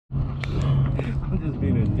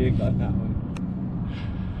dick on that one.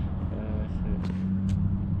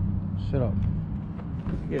 Shut up.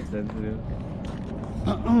 Get sensitive.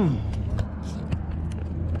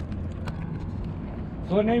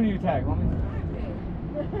 So what name do you tag, homie?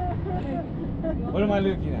 What am I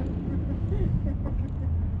looking at?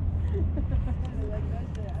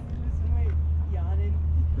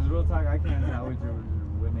 Because real talk, I can't tell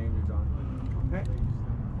what name you're drawing. Okay?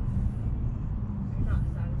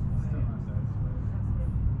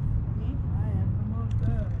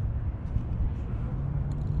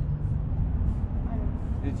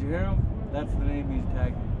 Did you hear him? That's the name he's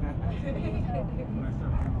tagging.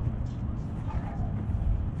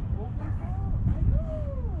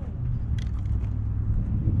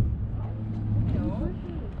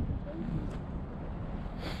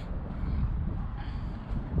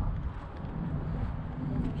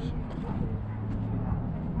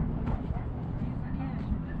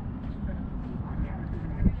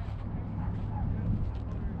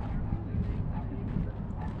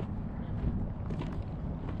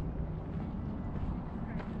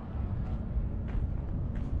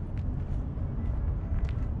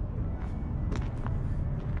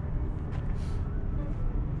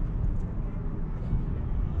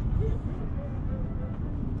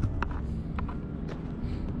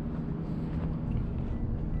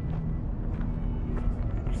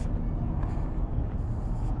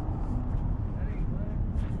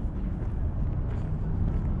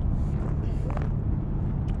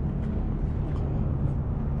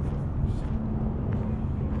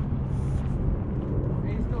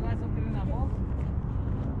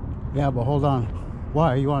 Yeah, but hold on.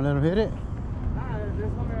 Why? You want to let him hit it? Nah,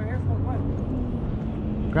 there's something right here.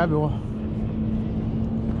 What? Grab it.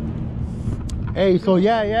 Hey, so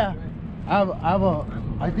yeah. I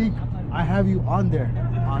think I have you on there.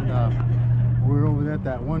 We're over there at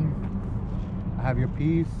that one. I have your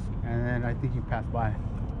piece, and then I think you passed by. I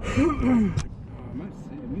might have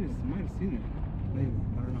seen it. Maybe.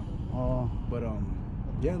 I don't know. Oh. But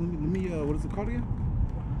yeah. Let me. What is it called again?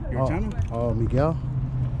 Your channel? Oh, Miguel.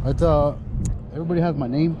 It's everybody has my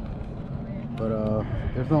name, but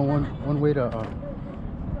there's no one way to.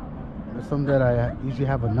 There's some that I usually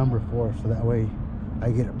have a number for, so that way I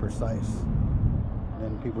get it precise.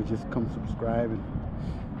 And people just come subscribe,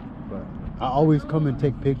 but I always come and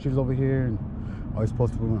take pictures over here, and always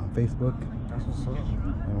post them on Facebook. That's what's up.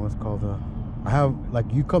 And what's called I have,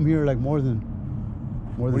 like, you come here like more than.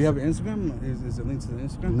 Do you have an Instagram? Is it linked to the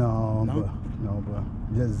Instagram? No. But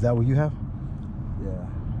is that what you have? Yeah.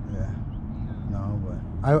 Yeah. No, but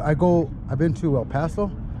I've been to El Paso.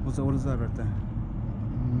 What is that right there?